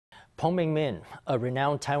Peng Ming-min, a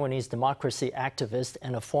renowned Taiwanese democracy activist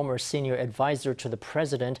and a former senior advisor to the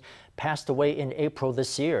president, passed away in April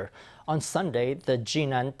this year. On Sunday, the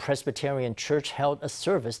Chi-Nan Presbyterian Church held a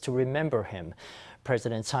service to remember him.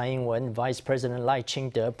 President Tsai Ing-wen, Vice President Lai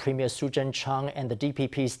Ching-te, Premier Su Tseng-chang, and the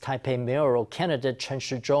DPP's Taipei mayoral candidate Chen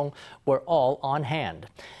Shih-chung were all on hand.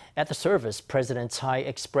 At the service, President Tsai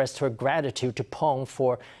expressed her gratitude to Peng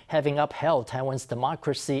for having upheld Taiwan's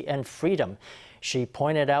democracy and freedom. She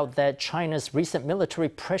pointed out that China's recent military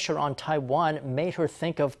pressure on Taiwan made her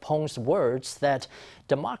think of Peng's words that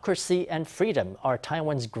democracy and freedom are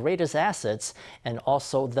Taiwan's greatest assets and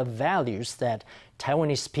also the values that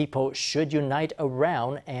Taiwanese people should unite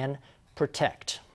around and protect.